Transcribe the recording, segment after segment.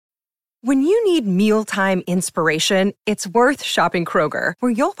When you need mealtime inspiration, it's worth shopping Kroger,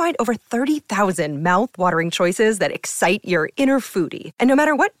 where you'll find over 30,000 mouth-watering choices that excite your inner foodie. And no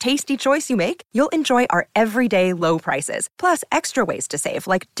matter what tasty choice you make, you'll enjoy our everyday low prices, plus extra ways to save,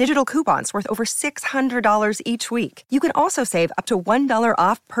 like digital coupons worth over $600 each week. You can also save up to $1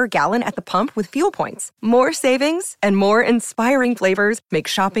 off per gallon at the pump with fuel points. More savings and more inspiring flavors make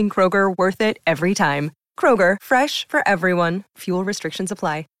shopping Kroger worth it every time. Kroger, fresh for everyone. Fuel restrictions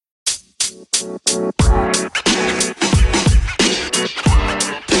apply.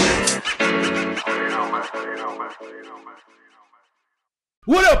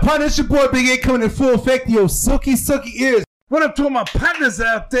 What up, partner? It's your boy Big A coming in full effect. Yo, silky ears. What up to all my partners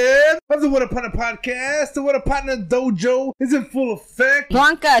out there? That's the What Up Partner podcast. The What Up Partner dojo is in full effect.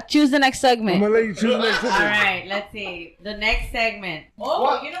 Blanca, choose the next segment. I'm gonna let you choose the next segment. All right, let's see. The next segment.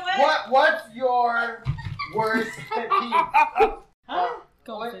 Oh, you know what? What's your worst pet peeve? Huh?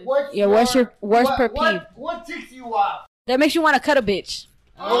 What's your worst pet peeve? What ticks you off? That makes you want to cut a bitch.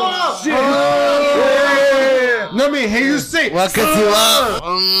 Oh, shit. Yeah. No, I mean, hey, you say. What ticks you off?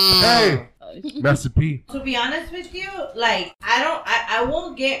 Hey. Master P. To be honest with you, like, I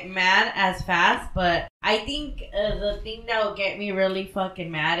won't get mad as fast, but I think the thing that will get me really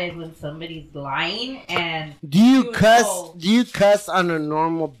fucking mad is when somebody's lying and... Do you cuss on a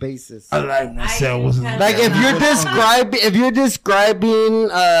normal basis? I like myself. Like if you're describing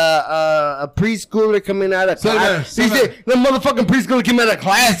a preschooler coming out of class, the motherfucking preschooler came out of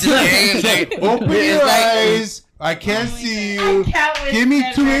class today. Open your eyes. I can't see you. Give me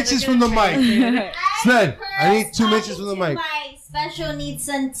 2 inches from the mic. Sled, I need 2 inches from the mic. My special needs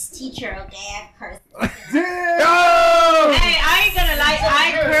son's teacher, okay? I cursed. Hey, I ain't gonna lie.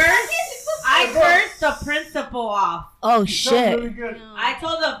 I cursed the principal off. Oh, shit. I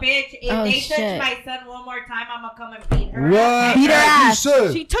told the bitch, if they touch my son one more time, I'm gonna come and beat her. What? Beat her ass.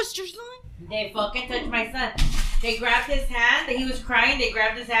 She touched your son? They fucking touched my son. They grabbed his hand. He was crying. They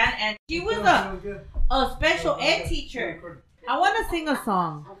grabbed his hand, and she was a special ed teacher. I want to sing a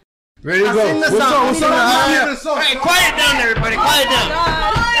song. Ready to go. Sing the song. What song? Hey, quiet down, everybody. Quiet down.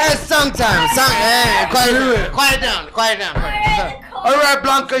 It's songtime. Quiet down. All right,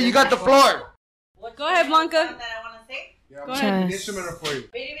 Blanca, you got the floor. Go ahead, Blanca. That I want to sing? Yeah, Go ahead. The instrumental for you.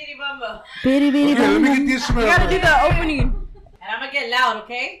 Bitty bitty bumbo. Bitty bitty Okay, let me get the instrumental. You gotta do the opening. And I'm gonna get loud,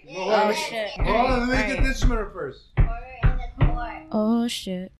 okay? Oh, shit. Hold on, let me get the instrumental first. Oh,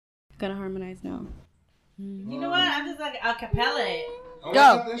 shit. Gotta harmonize now. You know what? I'm just like a cappella it. Go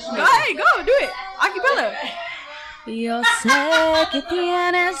ahead, go, do it. Acapella. Yo sé que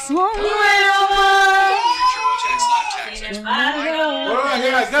tienes un buen amor. Hold on,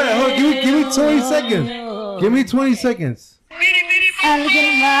 here, I got it. Hold, give me 20 seconds. Give me 20 seconds.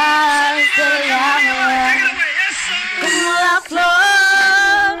 Alguien más te llama como la flor.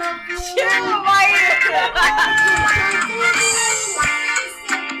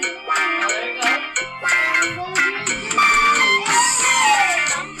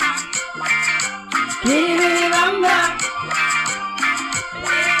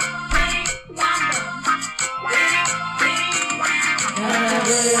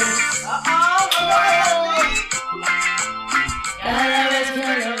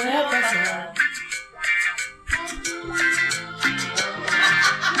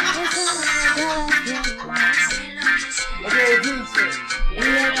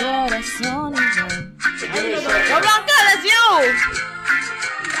 Go Blanca, that's you!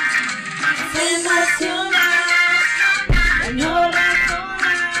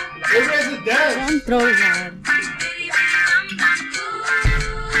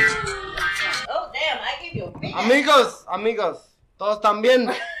 Oh, damn, I give you a big Amigos, todos también.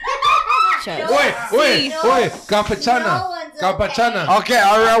 Wait, Campachana. Okay,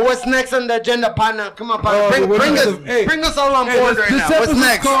 all right, what's next on the agenda, partner? Come on, partner. Bring us all on board right now. What's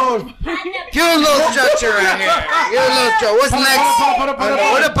next? Give a little structure right here. What's next? What up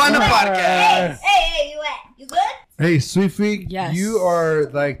on the podcast? Hey, you good? Hey, Sweet Freak, Yes. you are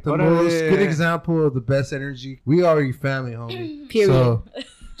like the most good example of the best energy. We are your family, homie. Period.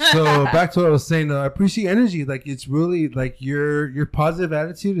 So back to what I was saying, I appreciate energy. Like, it's really like your positive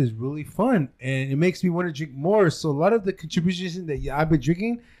attitude is really fun, and it makes me want to drink more. So a lot of the contributions that I've been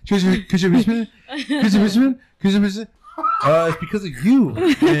drinking, contribution, it's because of you,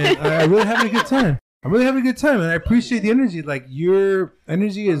 and I'm really having a good time. And I appreciate the energy. Like, your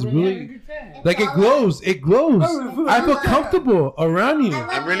energy is really, like, it glows. I feel comfortable around you.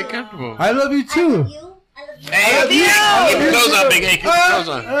 I'm really comfortable. I love you too. Hey, keep the clothes on, Big A. Keep the clothes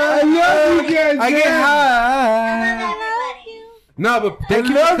on. I love you guys. I get high. No, but thank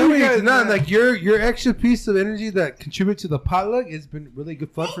you for coming here tonight. Like your extra piece of energy that contribute to the potluck has been really good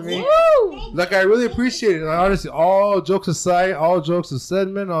fun for me. Like I really appreciate it. Like, honestly, all jokes aside, all jokes of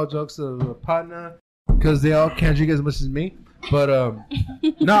Sedman, all jokes of partner, because they all can't drink as much as me. But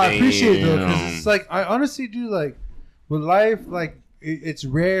no, I appreciate it though, because it's like I honestly do like with life, like it's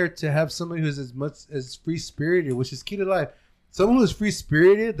rare to have somebody who's as much as free spirited, which is key to life. Someone who's free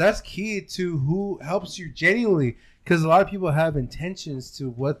spirited, that's key to who helps you genuinely. Because a lot of people have intentions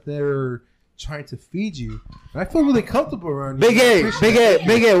to what they're trying to feed you. And I feel really comfortable around you. Big A.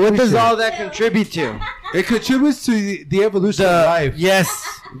 What does all that contribute to? It contributes to the evolution of life. Yes.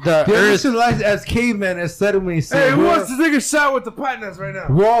 The evolution of life as caveman, as suddenly said. Hey, who wants to take a shot with the partners right now?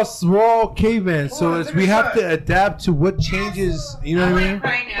 We're all cavemen, so we have to adapt to what changes. You know what I mean?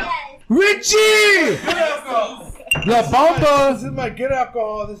 Right now. Richie! La Bomba! This is my good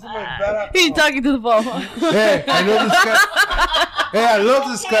alcohol. This is my bad alcohol. He's talking to the phone. Hey, I know this guy. Hey, I love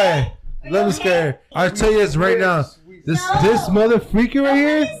this guy. Love this guy. I'll tell you this right now. This mother freaker right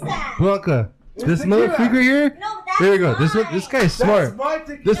here, Blanca. This mother freaker right here. There we go. This guy is smart.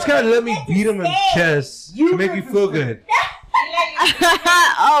 This guy let me beat him in the chest to make me feel good.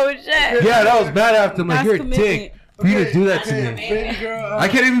 Oh shit. Yeah, that was bad after. I'm like, you're a dick for you to do that to me. I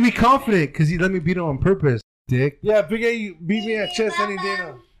can't even be confident because he let me beat him on purpose. Dick. Yeah, Big A, you beat me at chess any day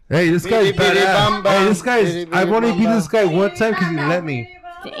now. Hey, this guy's badass. Hey, this guy's. I've only beat this guy one time because he let me.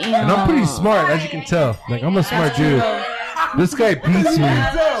 Damn. And I'm pretty smart, as you can tell. Like I'm a smart dude. This guy beats me.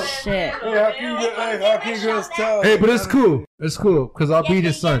 Shit. Hey, how can you girls tell? Hey, but it's cool. It's cool because I'll beat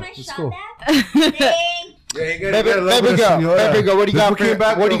his son. It's cool. Baby girl, what do you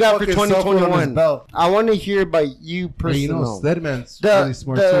got for 2021? I want to hear about you personally. You know, Sledman's really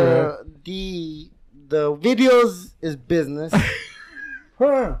smart too, right? The videos is business.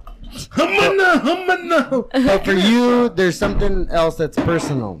 But for you, there's something else that's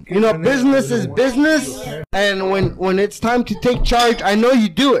personal. You know, business is business, and when it's time to take charge, I know you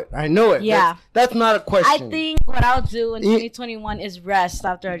do it. I know it. Yeah. That's not a question. I think what I'll do in 2021 is rest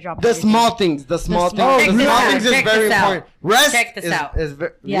after I drop the small things. The small things is very important. Rest. Check this out. Is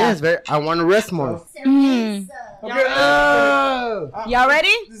very. I want to rest more. Y'all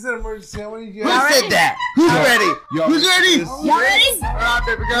ready? This is an emergency. Who said that? Who's ready? Who's ready? Y'all ready? All right,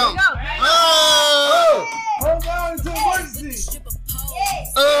 baby girl. Oh! Hold on, it's an emergency.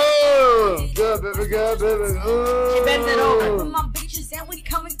 Oh! Good, baby girl, baby. Oh! She bends it over. My bitches and we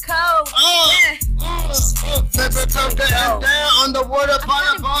coming cold. Oh! Baby, come down on the water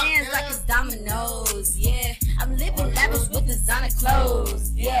bottom. Hands like it's dominoes, yeah. I'm living lavish with designer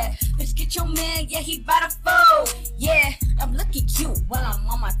clothes, yeah. Bitch, get your man, yeah, he by the fold, yeah. I'm looking cute while I'm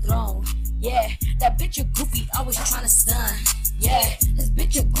on my throne, yeah. That bitch a goofy, always trying to stun, yeah. This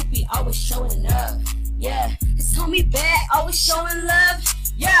bitch a goofy, always showing up, yeah. His homie bad, always showing love,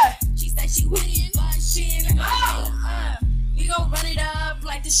 yeah. She said she winning, but she ain't we gon' run it up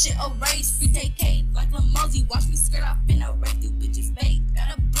like this shit a race. We take cake like Lamozy. Watch me skirt off in a race. You bitches fake.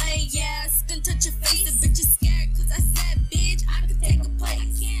 Got a blade, yeah. Skin touch your face. The bitch is scared. Cause I said, bitch, I could take a place. I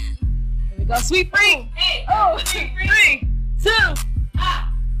can. Here we go. Sweet free. Hey. Oh, 3, 2,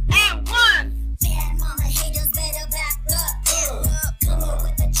 and 1. Bad mama haters better back up. Come on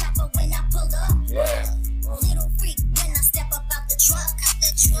with the chopper when I pull up. Yeah. Little freak when I step up out the truck.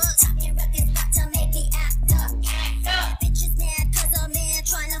 Talking records about to make me act up. Bitches mad cause a man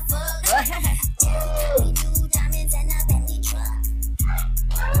tryna fuck. We do diamonds and a Bentley truck.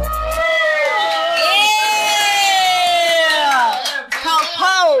 Yeah!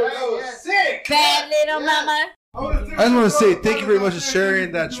 Compose. Bad little mama. I just want to say thank you very much for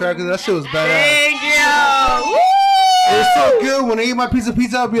sharing that track. That shit was badass. Thank you. Woo! It's so good when I eat my piece of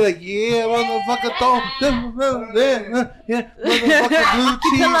pizza. I'll be like, yeah, motherfucker, yeah, motherfucker, blue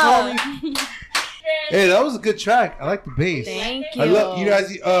cheese, homie. Hey, that was a good track. I like the bass. Thank you. I love you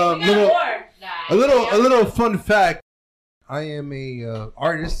guys. A little fun fact. I am a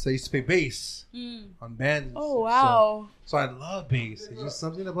artist. I used to play bass on bands. Oh wow! So I love bass. It's just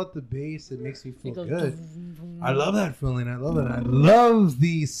something about the bass that makes me feel good. I love that feeling. I love it. I love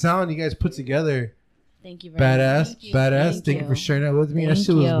the sound you guys put together. Thank you very much. Badass. Thank you for sharing that with me. That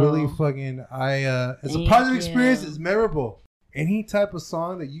shit was really fucking. It's a positive experience. It's memorable. Any type of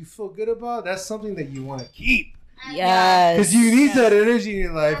song that you feel good about, that's something that you want to keep. Yes. Because you need that energy in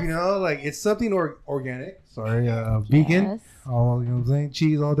your life, you know? Like, it's something organic. Sorry, vegan. Yes. All, you know what I'm saying?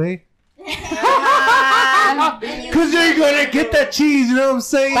 Cheese all day. Because you're going to get that cheese, you know what I'm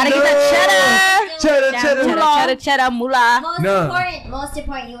saying? Gotta get that cheddar. Moolah. Most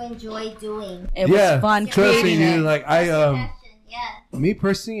important, you enjoy doing. It was fun trust me, creating dude. it. Like, Yeah. Me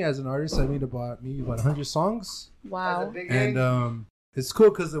personally, as an artist, I made about 100 songs. Wow. And it's cool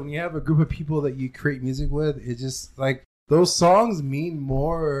because when you have a group of people that you create music with, it just like those songs mean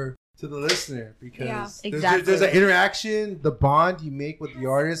more to the listener because there's an interaction, the bond you make with the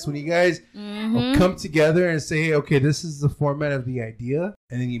artist when you guys come together and say, hey, okay, this is the format of the idea,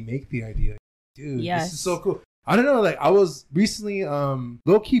 and then you make the idea. Dude, this is so cool. I don't know, like I was recently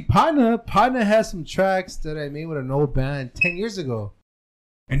low-key Partner has some tracks that I made with an old band 10 years ago,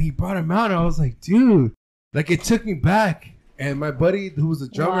 and he brought them out and I was like, dude, like it took me back. And my buddy who was a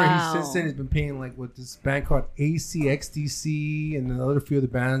drummer, he since then has been playing like with this band called ACXDC and another few other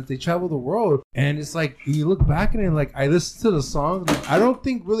bands. They travel the world, and it's like you look back at it, like I listen to the songs. Like, I don't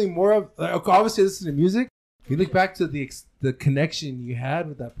think really more of like, obviously listen to music. You look back to the connection you had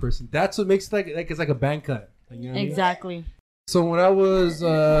with that person. That's what makes it like it's like a band cut. Like, you know what exactly. I mean? So when I was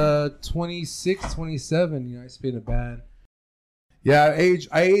 26, 27, you know, I used to be in a band. Yeah,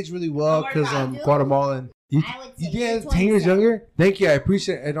 I aged really well because I'm Guatemalan. You 10 years younger? Thank you. I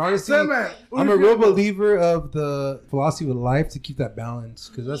appreciate it. And honestly, I'm a real believer of the philosophy of life to keep that balance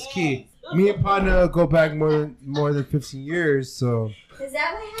because that's key. Me and Partner go back more than 15 years. So is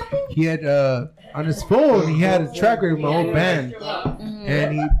that what happened? He had on his phone, he had a track with my old band.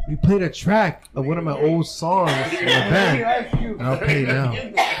 And he played a track of one of my old songs in my band. And I'll play it now.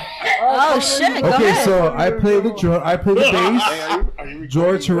 Oh shit! Okay, so I play the drum. I play the bass.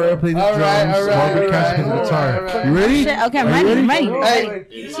 George Herrera played the drums. Marvin Cash plays the guitar. You ready? Shit, okay, I'm ready. Hey.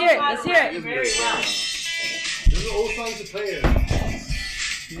 Let's hear it. Let's hear it. There's an old song to play it.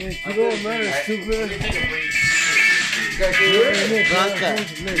 Yeah, keep on, man. Stupid. Blanca,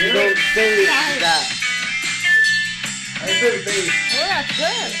 you don't say that. I play the bass. Oh, that's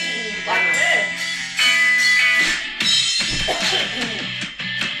good.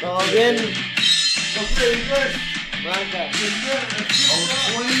 Todo bien. Okay, good. Blanca. I was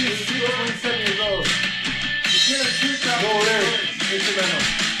 26, 27 years old. You get a shoot out over there. Instrumental.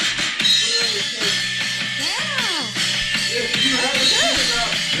 Damn. If you have a shoot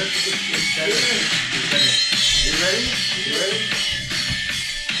out, that's a good shit. You ready? You ready?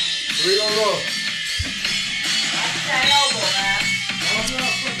 Here we go. That's that elbow, man.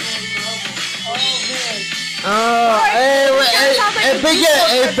 Hey,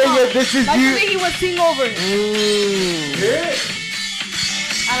 Biggie, this is like you. Like he was sing over. Yeah.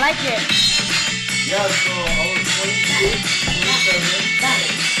 I like it. Yeah, so I was 26,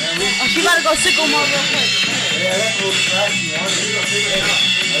 27. Oh, she gotta go sickle more real quick. Yeah, that's a little track you want. Here we go, take it out.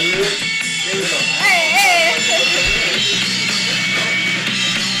 Are you ready? Here we go. Hey.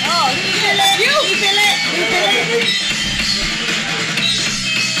 Oh, he feel it. He feel it.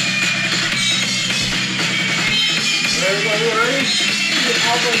 There we go, you ready?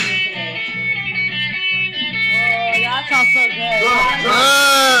 Oh, that sounds so good.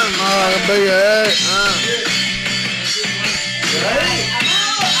 Biggie, hey. You ready?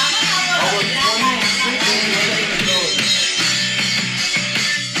 I was 26 years old.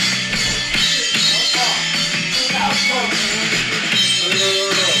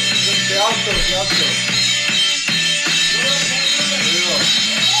 The alto.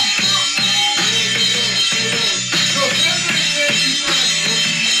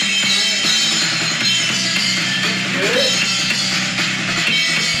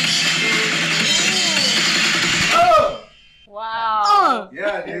 Wow.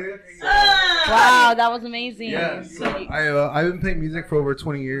 Yeah, dude. Wow, that was amazing. Yeah, so I've been playing music for over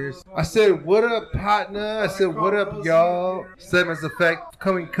 20 years. I said, what up, partner? I said, what up, y'all? Sediments Effect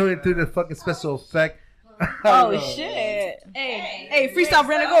coming through the fucking special effect. Oh shit! Hey, freestyle,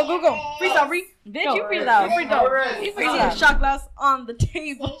 Brenda, go! Freestyle, bitch, you freestyle. You freestyle. Shot glass on the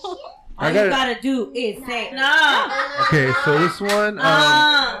table. All you gotta do is say no. Okay, so this one,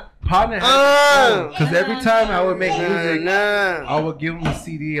 partner has because every time I would make music, I would give him a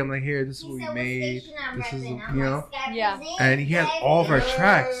CD. I'm like, here, this is what we made. This is, Yeah. And he has all of our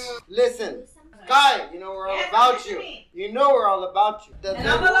tracks. Listen, Sky, you know we're all about you. You know we're all about you. And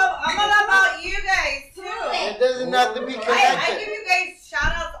I'm all about you guys too. It doesn't have to be connected. I give you guys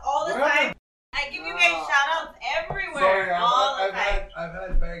shout outs all the time. I give you guys shout outs everywhere. Sorry, all the time. I've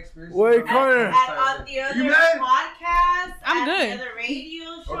had bad experiences. Wait, Connor. And on the other podcast, I'm good. the other radio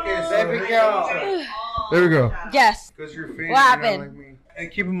show. Okay, so there we go. There we go. Yes. Because you're famous. What happened? Like me.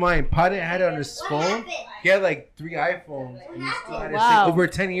 And keep in mind, Pada had it on his phone. He had like 3 iPhones. And he still had it Wow. over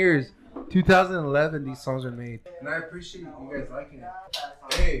 10 years. 2011, these songs are made. And I appreciate you guys liking it.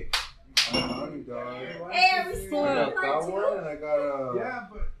 Hey, I'm hungry, dog. Hey, I'm I still got that one and I got a... Yeah,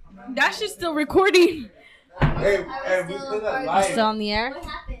 but That shit's still recording. Hey, and we put that live. Still on the air. What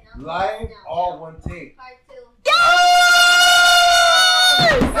happened? Live, all one take. Part 2. Yeah!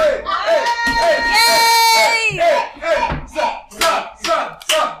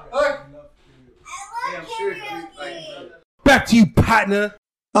 Back to you, partner.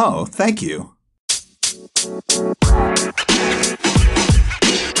 Oh, thank you.